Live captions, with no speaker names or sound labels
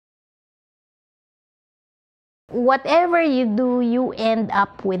Whatever you do, you end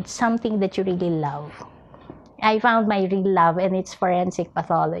up with something that you really love. I found my real love, and it's forensic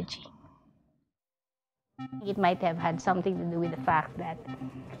pathology. It might have had something to do with the fact that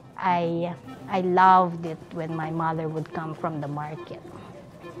I loved it when my mother would come from the market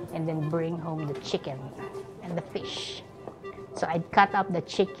and then bring home the chicken and the fish. So I'd cut up the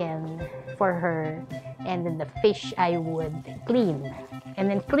chicken for her, and then the fish I would clean. And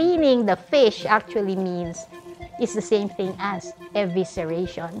then cleaning the fish actually means it's the same thing as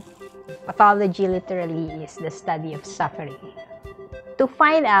evisceration. Pathology literally is the study of suffering. To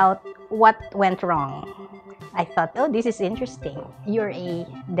find out what went wrong, I thought, oh, this is interesting. You're a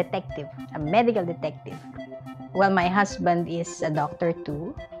detective, a medical detective. Well, my husband is a doctor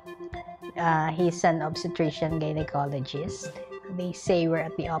too. He's an obstetrician gynecologist. They say we're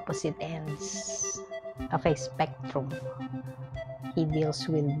at the opposite ends of a spectrum. He deals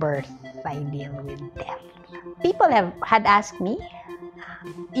with birth, I deal with death. People had asked me,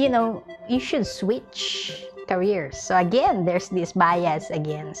 you should switch careers. So again, there's this bias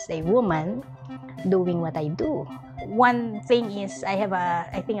against a woman doing what I do. One thing is I have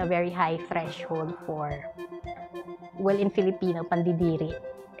I think a very high threshold for, well, in Filipino, pandidiri.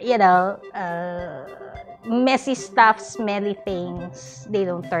 Messy stuff, smelly things, they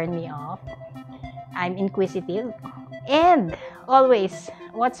don't turn me off. I'm inquisitive. And always,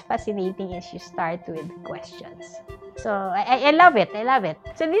 what's fascinating is you start with questions. So I love it. I love it.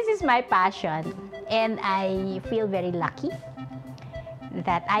 So this is my passion, and I feel very lucky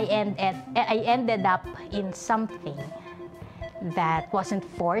that I ended up in something that wasn't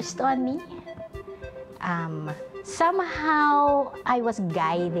forced on me. Somehow I was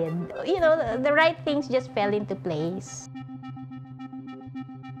guided. The right things just fell into place.